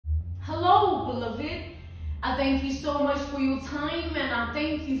beloved. I thank you so much for your time, and I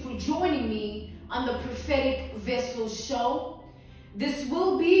thank you for joining me on the Prophetic Vessel Show. This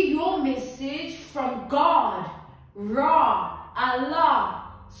will be your message from God, Ra,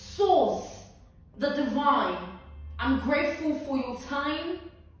 Allah, Source, the Divine. I'm grateful for your time.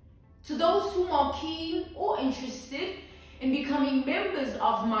 To those who are keen or interested in becoming members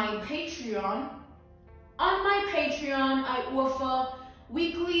of my Patreon, on my Patreon, I offer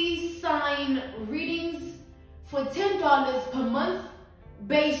weekly sign readings for $10 per month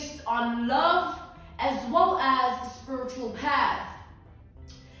based on love as well as spiritual path.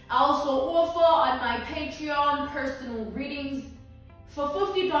 I also offer on my Patreon personal readings for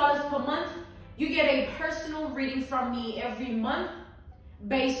 $50 per month. You get a personal reading from me every month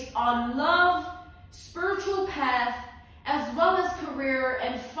based on love, spiritual path, as well as career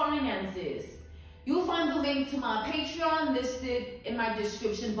and finances. You'll find the link to my Patreon listed in my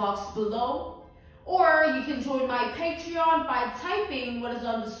description box below, or you can join my Patreon by typing what is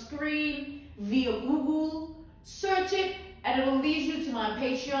on the screen via Google, search it, and it will lead you to my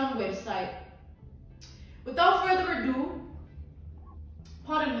Patreon website. Without further ado,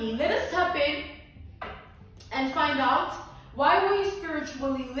 pardon me, let us tap in and find out, why were you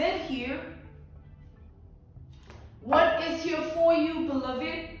spiritually led here? What is here for you,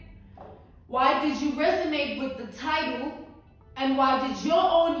 beloved? Why did you resonate with the title? And why did your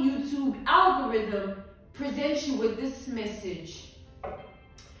own YouTube algorithm present you with this message?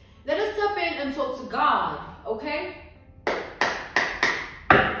 Let us step in and talk to God, okay?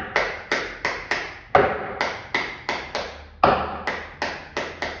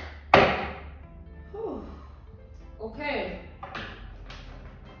 Whew. Okay.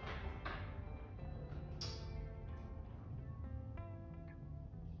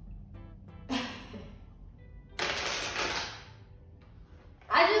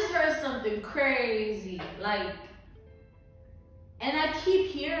 Something crazy, like, and I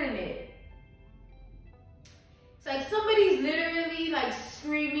keep hearing it. It's like somebody's literally like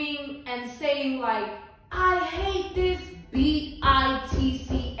screaming and saying like, I hate this, B-I-T-C-H,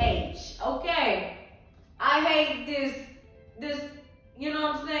 okay? I hate this, you know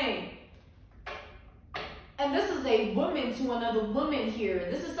what I'm saying? And this is a woman to another woman here.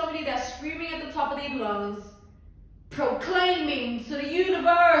 This is somebody that's screaming at the top of their lungs, proclaiming to the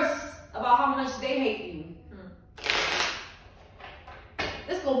universe about how much they hate you.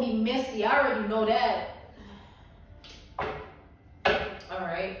 This is gonna be messy, I already know that. All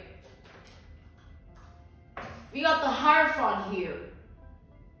right. We got the Hierophant here.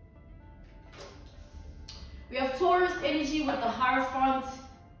 We have Taurus energy with the Hierophant.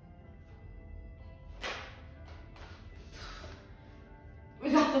 We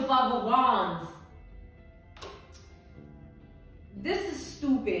got the Five of Wands. This is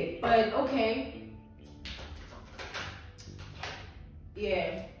stupid, but okay.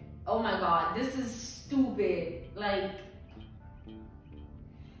 Yeah. Oh my God, this is stupid. Like,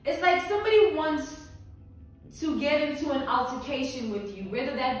 it's like somebody wants to get into an altercation with you,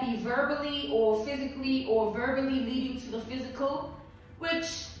 whether that be verbally or physically, or verbally leading to the physical,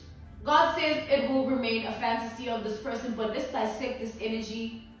 which God says it will remain a fantasy of this person, but let's dissect this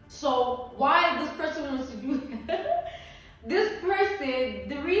energy. So why this person wants to do that? This person,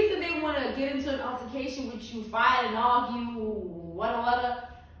 the reason they want to get into an altercation with you, fight and argue, whatever,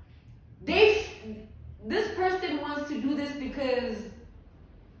 this person wants to do this because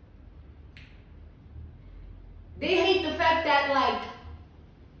they hate the fact that, like,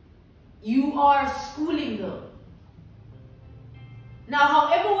 you are schooling them. Now,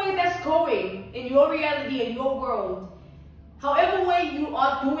 however way that's going in your reality, in your world, however way you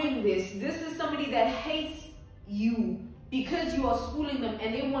are doing this is somebody that hates you because you are schooling them,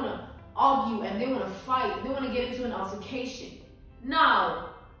 and they want to argue and they want to fight and they want to get into an altercation. Now,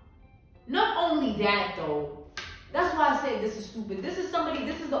 not only that though, that's why I said this is stupid. This is somebody,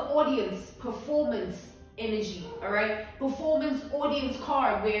 this is the audience performance energy, all right? Performance audience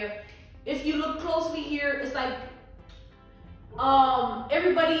card, where if you look closely here, it's like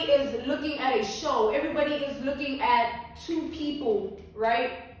everybody is looking at a show. Everybody is looking at two people,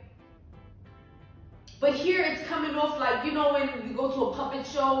 right? But here it's coming off like, you know, when you go to a puppet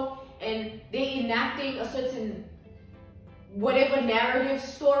show and they enacting a certain whatever narrative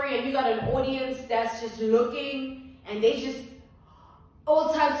story, and you got an audience that's just looking and they just,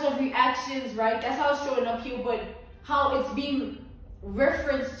 all types of reactions, right? That's how it's showing up here, but how it's being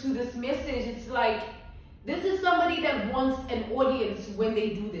referenced to this message, it's like, this is somebody that wants an audience when they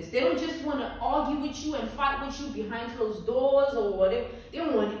do this. They don't just want to argue with you and fight with you behind closed doors or whatever. They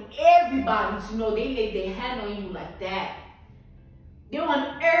want everybody to know they laid their hand on you like that. They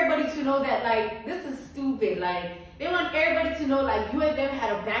want everybody to know that, like, this is stupid. Like, they want everybody to know, like, you and them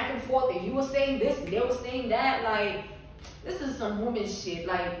had a back and forth, and you were saying this, and they were saying that. Like, this is some woman shit.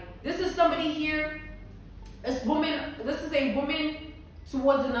 Like, this is somebody here. This is a woman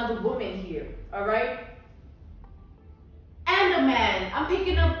towards another woman here, all right? And a man. I'm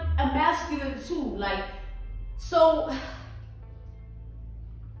picking up a masculine too. Like, so,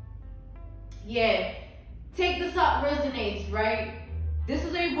 yeah. Take this out, resonates, right? This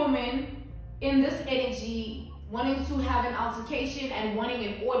is a woman in this energy wanting to have an altercation and wanting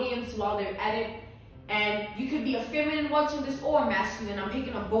an audience while they're at it. And you could be a feminine watching this or a masculine. I'm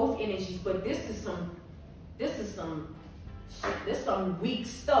picking up both energies, but this is some weak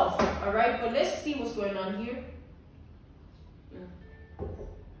stuff, all right? But let's see what's going on here.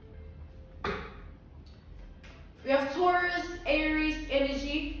 We have Taurus, Aries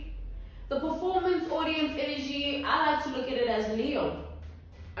energy. The performance audience energy, I like to look at it as Leo,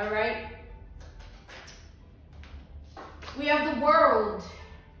 all right? We have the World.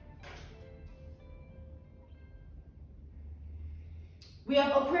 We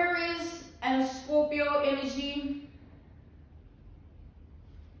have Aquarius and Scorpio energy.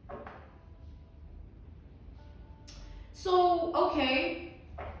 So, okay.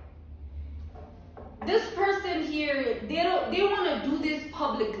 This person here, they want to do this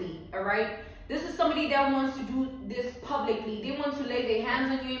publicly, all right? This is somebody that wants to do this publicly. They want to lay their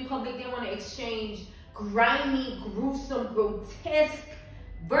hands on you in public. They want to exchange grimy, gruesome, grotesque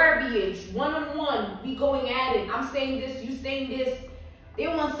verbiage, one-on-one. We going at it. I'm saying this, you saying this. They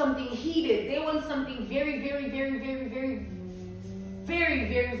want something heated. They want something very, very, very, very, very, very,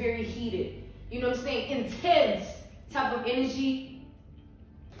 very, very heated. You know what I'm saying? Intense type of energy.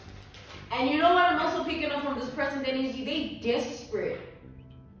 And you know what I'm also picking up from this present energy? They desperate.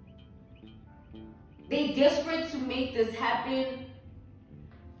 They desperate to make this happen.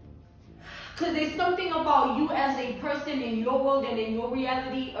 Because there's something about you as a person in your world and in your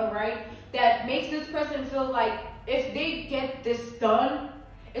reality, all right, that makes this person feel like if they get this done,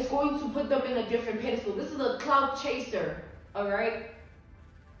 it's going to put them in a different pedestal. This is a clout chaser, all right?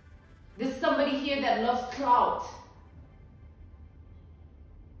 There's somebody here that loves clout.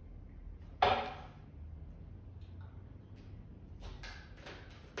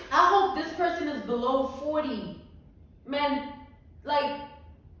 I hope this person is below 40. Man, like,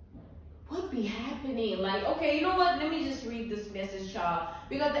 what be happening? Like, okay, you know what? Let me just read this message, y'all.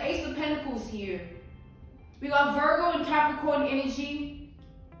 We got the Ace of Pentacles here. We got Virgo and Capricorn energy.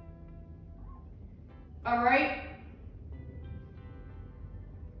 All right?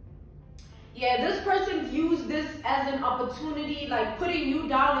 Yeah, this person views this as an opportunity. Like, putting you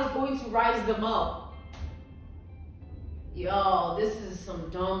down is going to rise them up. Yo, this is some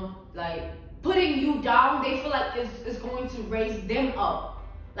dumb, like, putting you down, they feel like it's going to raise them up.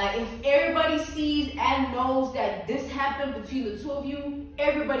 Like, if everybody sees and knows that this happened between the two of you,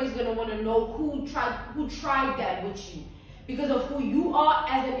 everybody's gonna want to know who tried that with you, because of who you are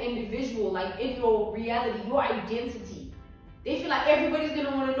as an individual, like in your reality, your identity. They feel like everybody's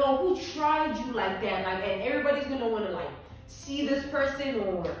gonna want to know who tried you like that, like, and everybody's gonna want to, like, see this person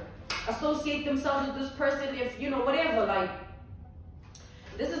or associate themselves with this person, if you know, whatever. Like,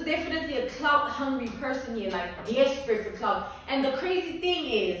 this is definitely a clout hungry person here, like desperate for clout. And the crazy thing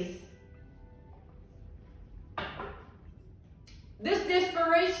is, this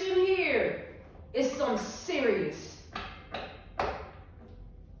desperation here is some serious.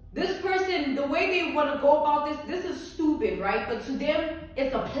 This person, the way they want to go about this is stupid, right? But to them,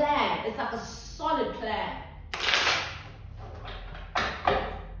 it's a plan. It's like a solid plan.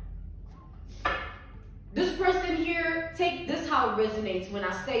 This person here, take this how it resonates when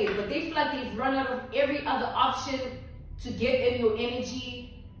I say it, but they feel like they've run out of every other option to get in your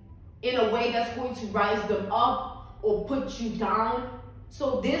energy in a way that's going to rise them up or put you down.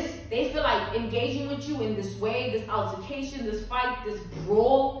 So they feel like engaging with you in this way, this altercation, this fight, this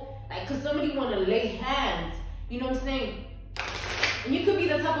brawl, like, cause somebody want to lay hands, you know what I'm saying? And you could be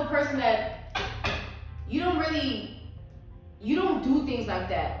the type of person that you don't do things like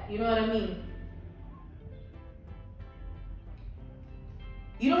that, you know what I mean?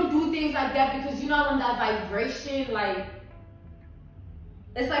 You don't do things like that because you're not on that vibration. Like,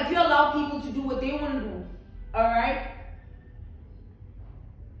 it's like you allow people to do what they want to do. All right?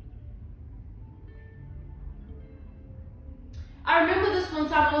 I remember this one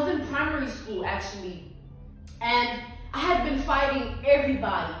time. I was in primary school, actually. And I had been fighting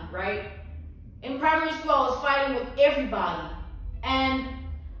everybody, right? In primary school, I was fighting with everybody. And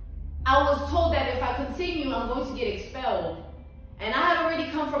I was told that if I continue, I'm going to get expelled. And I had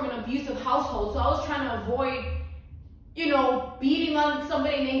already come from an abusive household, so I was trying to avoid you know, beating on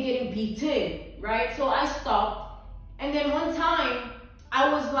somebody and then getting beaten, right? So I stopped. And then one time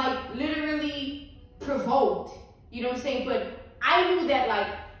I was like literally provoked, you know what I'm saying? But I knew that like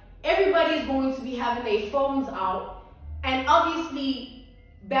everybody is going to be having their phones out, and obviously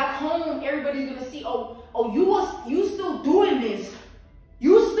back home everybody's gonna see, oh you still doing this,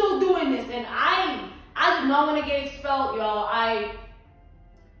 and I did not want to get expelled, y'all.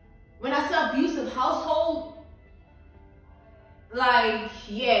 When I say abusive household, like,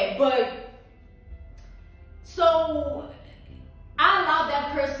 yeah, but so I allowed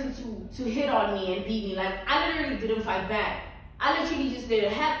that person to hit on me and beat me. Like, I literally didn't fight back. I literally just let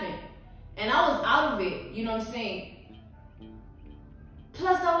it happen. And I was out of it, you know what I'm saying?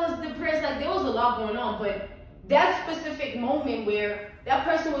 Plus, I was depressed. Like, there was a lot going on. But that specific moment where that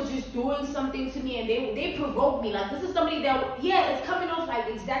person was just doing something to me and they provoked me. Like, this is somebody that, yeah, it's coming off like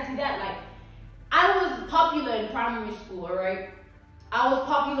exactly that. Like, I was popular in primary school, all right? I was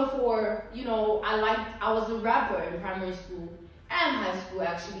popular for, you know, I was a rapper in primary school and high school,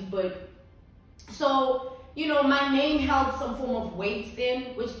 actually. But, so, you know, my name held some form of weight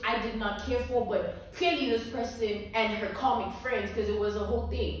then, which I did not care for. But clearly this person and her comic friends, because it was a whole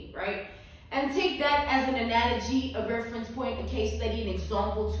thing, right? And take that as an analogy, a reference point, a case study, an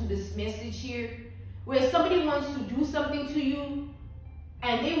example to this message here, where somebody wants to do something to you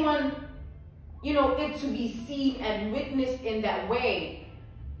and they want, you know, it to be seen and witnessed in that way.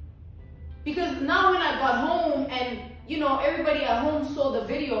 Because now when I got home and, you know, everybody at home saw the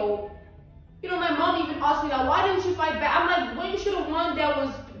video, you know, my mom even asked me, like, why didn't you fight back? I'm like, well, you should have one that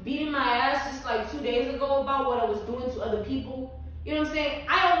was beating my ass just like 2 days ago about what I was doing to other people. You know what I'm saying?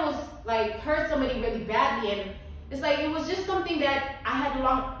 I almost like hurt somebody really badly, and it's like, it was just something that I had a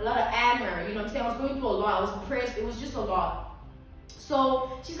lot of anger, you know what I'm saying? I was going through a lot, I was depressed, it was just a lot.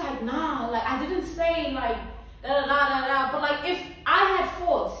 So she's like, nah, like, I didn't say like, but like, if I had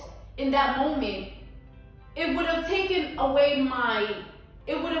fought in that moment, it would have taken away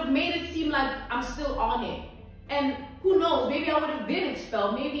it would have made it seem like I'm still on it. And who knows, maybe I would have been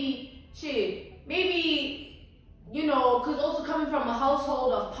expelled, maybe, you know, because also coming from a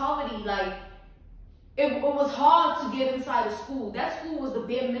household of poverty, like, it was hard to get inside of school. That school was the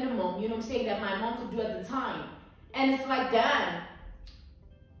bare minimum, you know what I'm saying, that my mom could do at the time. And it's like, damn,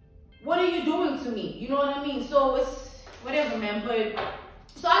 what are you doing to me? You know what I mean? So it's whatever, man. But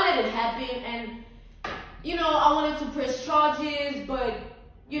so I let it happen, and, you know, I wanted to press charges, but,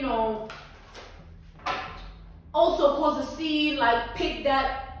 you know, also cause a scene, like pick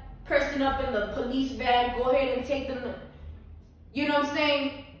that person up in the police van, go ahead and take them, you know what I'm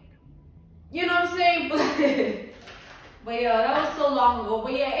saying? You know what I'm saying? But yeah, that was so long ago.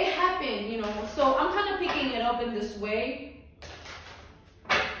 But yeah, it happened, you know. So I'm kind of picking it up in this way.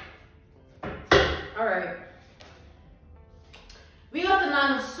 All right. We got the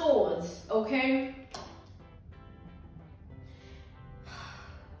Nine of Swords, okay?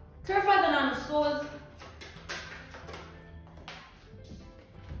 Clarify the Nine of Swords.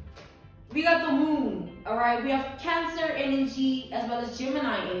 We got the Moon, all right? We have Cancer energy as well as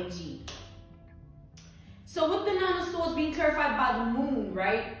Gemini energy. So with the Nine of Swords being clarified by the Moon,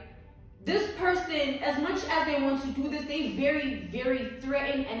 right? This person, as much as they want to do this, they very, very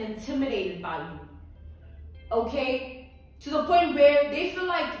threatened and intimidated by you, okay? To the point where they feel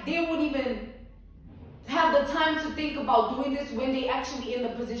like they won't even have the time to think about doing this when they actually in the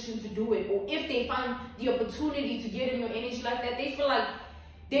position to do it. Or if they find the opportunity to get in your energy like that, they feel like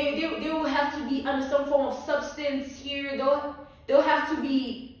they will have to be under some form of substance here. They'll have to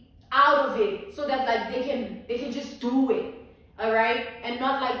be out of it so that like they can just do it, all right, and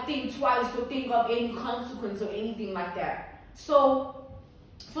not like think twice or think of any consequence or anything like that. So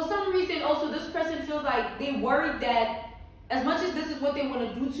for some reason, also this person feels like they worried that as much as this is what they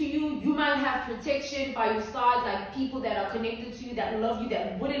want to do to you, you might have protection by your side, like people that are connected to you, that love you,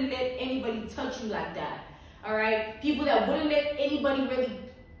 that wouldn't let anybody touch you like that, all right? People that wouldn't let anybody really,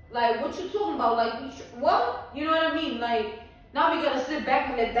 like, what you talking about? Like, what? You know what I mean? Like, now we gotta sit back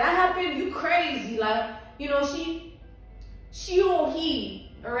and let that happen? You crazy. Like, you know, she or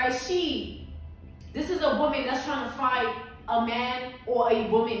he, all right? This is a woman that's trying to fight a man or a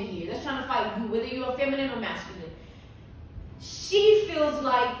woman here. That's trying to fight you, whether you're feminine or masculine. She feels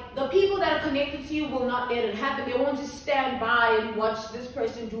like the people that are connected to you will not let it happen. They won't just stand by and watch this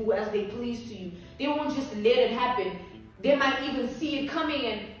person do as they please to you. They won't just let it happen. They might even see it coming,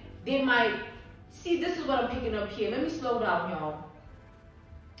 and they might see, this is what I'm picking up here. Let me slow down, y'all.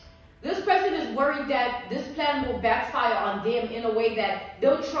 This person is worried that this plan will backfire on them in a way that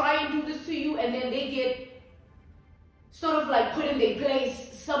they'll try and do this to you, and then they get sort of like put in their place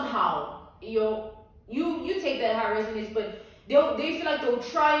somehow. You can take that high resonance, but they feel like they'll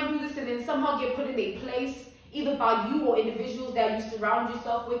try and do this and then somehow get put in their place, either by you or individuals that you surround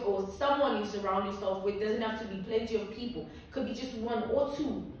yourself with, or someone you surround yourself with. Doesn't have to be plenty of people. Could be just one or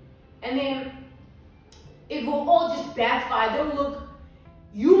two. And then it will all just backfire. They'll look,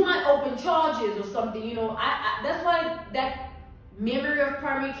 you might open charges or something, you know. That's why that memory of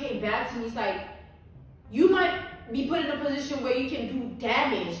primary came back to me. It's like, you might be put in a position where you can do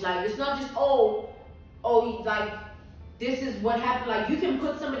damage. Like, it's not just, like, this is what happened. Like, you can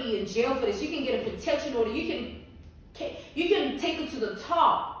put somebody in jail for this. You can get a protection order. You can take it to the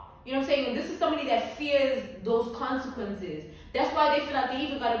top. You know what I'm saying? And this is somebody that fears those consequences. That's why they feel like they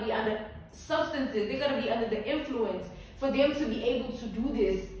even got to be under substances. They got to be under the influence for them to be able to do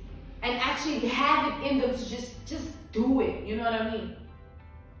this and actually have it in them to just do it. You know what I mean?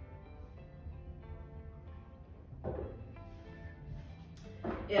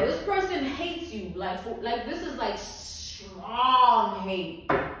 Yeah, this person hates you. Like this is like strong hate.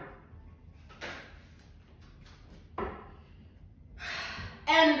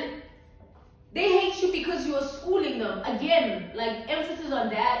 And they hate you because you are schooling them. Again, like, emphasis on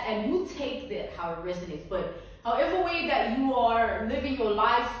that, and you take that how it resonates. But however way that you are living your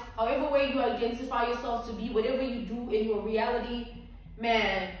life, however way you identify yourself to be, whatever you do in your reality,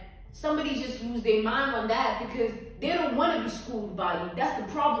 man, somebody just lose their mind on that because they don't want to be schooled by you. That's the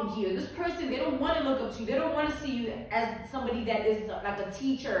problem here. This person, they don't want to look up to you. They don't want to see you as somebody that is like a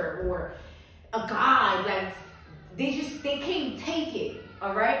teacher or a guide. Like, they can't take it,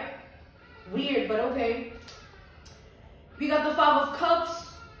 all right? Weird, but okay. We got the Five of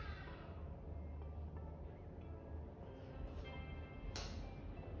Cups.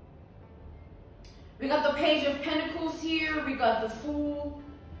 We got the Page of Pentacles here. We got the Fool.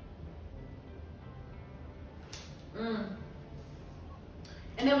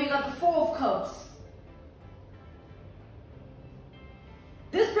 And then we got the Four of Cups.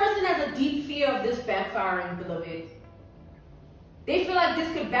 This person has a deep fear of this backfiring, beloved. They feel like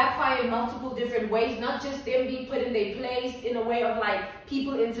this could backfire in multiple different ways, not just them being put in their place in a way of like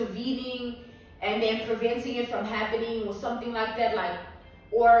people intervening and then preventing it from happening or something like that, like,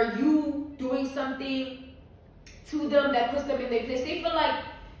 or you doing something to them that puts them in their place. They feel like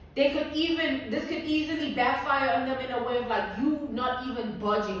this could easily backfire on them in a way of like you not even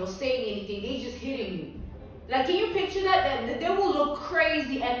budging or saying anything. They just hitting you. Like, can you picture that? That they will look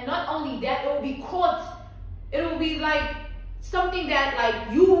crazy, and not only that, it will be caught. It will be like something that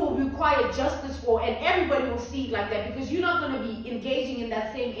like you will require justice for, and everybody will see it like that because you're not gonna be engaging in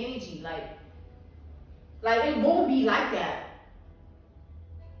that same energy. Like it won't be like that.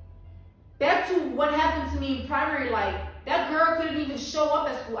 Back to what happened to me in primary, like that girl couldn't even show up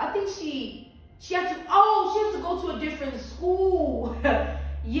at school. I think she had to go to a different school.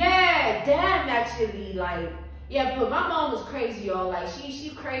 Yeah, damn, actually, like, yeah, but my mom was crazy, y'all. Like, she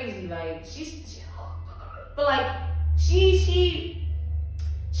crazy, like, but like, she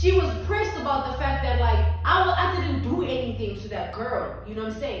was pressed about the fact that, like, I didn't do anything to that girl, you know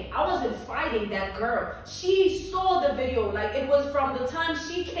what I'm saying? I wasn't fighting that girl. She saw the video, like, it was from the time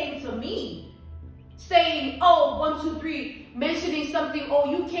she came to me, saying, oh, 1, 2, 3, mentioning something, oh,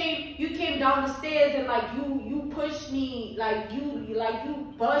 you came down the stairs and like you pushed me, like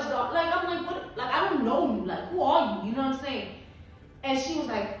you buzzed off. Like, I'm like, what? Like, I don't know you. Like, who are you? You know what I'm saying? And she was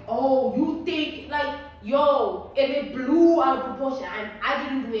like, oh, you think, like, yo, and it blew out of proportion. I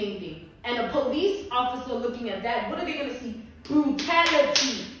didn't do anything. And a police officer looking at that, what are they gonna see?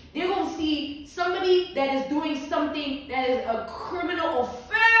 Brutality. They're gonna see somebody that is doing something that is a criminal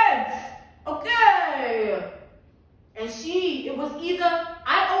offense. Okay. And it was either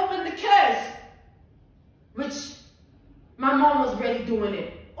I opened the case, which my mom was really doing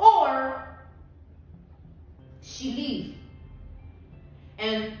it, or she leave.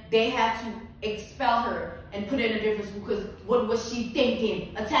 And they had to expel her and put her in a different school because what was she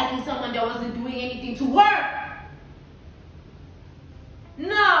thinking? Attacking someone that wasn't doing anything to her?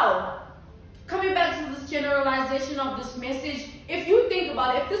 Now, coming back to this generalization of this message, if you think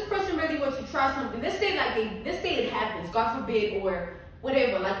about it, if this person really wants to try something, let's say it happens, God forbid, or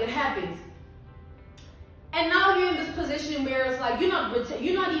whatever, like it happens. And now you're in this position where it's like you're not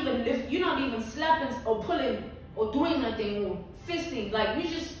even slapping or pulling or doing nothing or fisting, like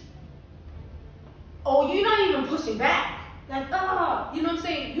you're not even pushing back. Like, you know what I'm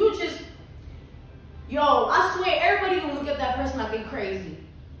saying? I swear everybody gonna look at that person like they're crazy.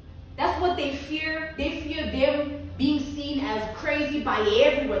 That's what they fear. They fear them being seen as crazy by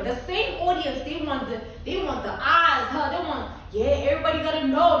everyone. The same audience, they want the eyes, they want, everybody gotta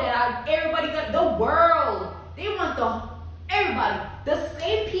know that everybody got the world. They want everybody. The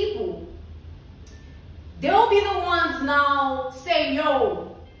same people they'll be the ones now saying,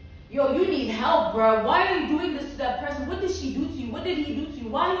 yo, you need help, bro. Why are you doing this to that person? What did she do to you? What did he do to you?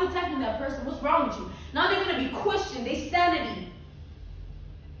 Why are you attacking that person? What's wrong with you? Now they're going to be questioned. Their sanity.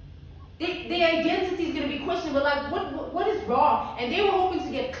 Their identity is going to be questioned. But like, what is wrong? And they were hoping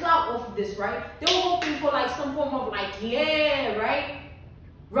to get clout off of this, right? They were hoping for like some form of like, yeah, right?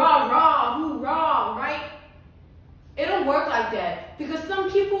 Rah, hoorah, right? It don't work like that. Because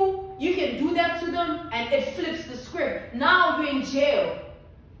some people, you can do that to them and it flips the script. Now you're in jail.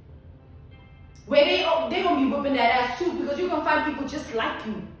 Where they're going to be whipping that ass too, because you're going to find people just like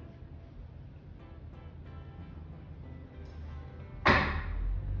you.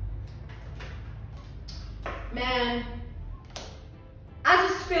 Man, I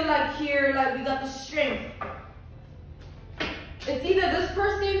just feel like here, like we got the strength. It's either this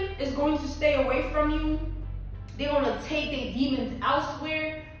person is going to stay away from you, they're going to take their demons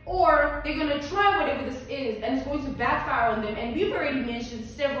elsewhere, or they're going to try whatever this is, and it's going to backfire on them. And we've already mentioned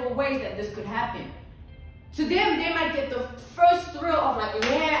several ways that this could happen. To them, they might get the first thrill of like,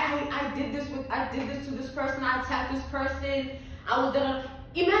 yeah, I did this to this person, I attacked this person, I was gonna.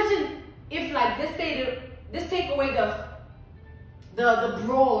 Imagine if like let's take away the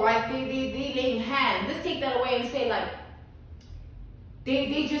brawl, right? They laying hands. Let's take that away and say like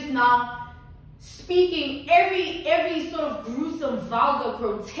they just now speaking every sort of gruesome, vulgar,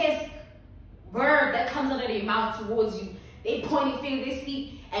 grotesque word that comes out of their mouth towards you. They pointing fingers, they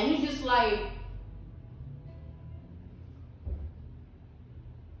speak, and you just like,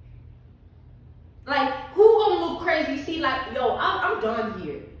 who gonna look crazy? See, like, yo, I'm done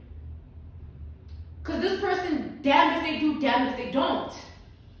here. Cause this person, damn if they do, damn if they don't.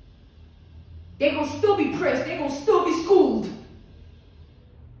 They gonna still be pressed. They gonna still be schooled.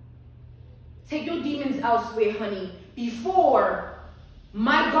 Take your demons elsewhere, honey, before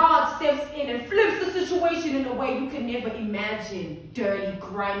my God steps in and flips the situation in a way you could never imagine. Dirty,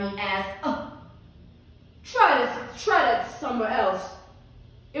 grimy ass. Try that somewhere else.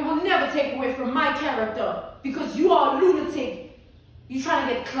 It will never take away from my character because you are a lunatic. You trying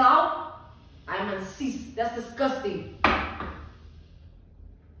to get clout? I'm unceased. That's disgusting.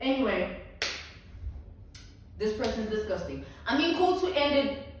 Anyway, this person's disgusting. I mean, cool to end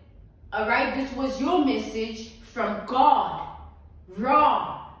it. Alright, this was your message from God,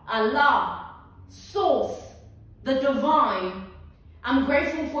 Ra, Allah, Source, the Divine. I'm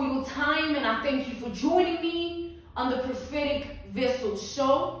grateful for your time and I thank you for joining me on the Prophetic Vessel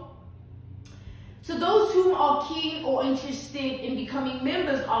Show. To those who are keen or interested in becoming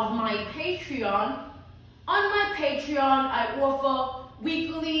members of my Patreon, on my Patreon I offer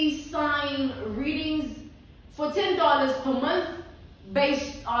weekly sign readings for $10 per month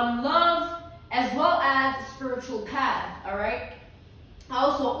based on love as well as spiritual path, alright? I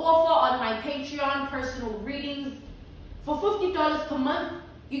also offer on my Patreon personal readings for $50 per month.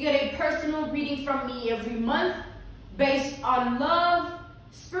 You get a personal reading from me every month based on love,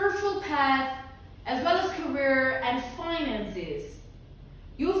 spiritual path, as well as career and finances.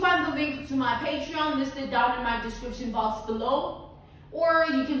 You'll find the link to my Patreon listed down in my description box below, or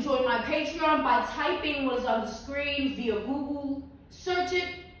you can join my Patreon by typing what is on the screen via Google, search it,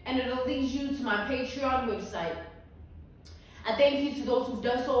 and it'll lead you to my Patreon website. I thank you to those who've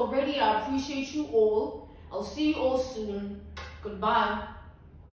done so already. I appreciate you all. I'll see you all soon. Goodbye.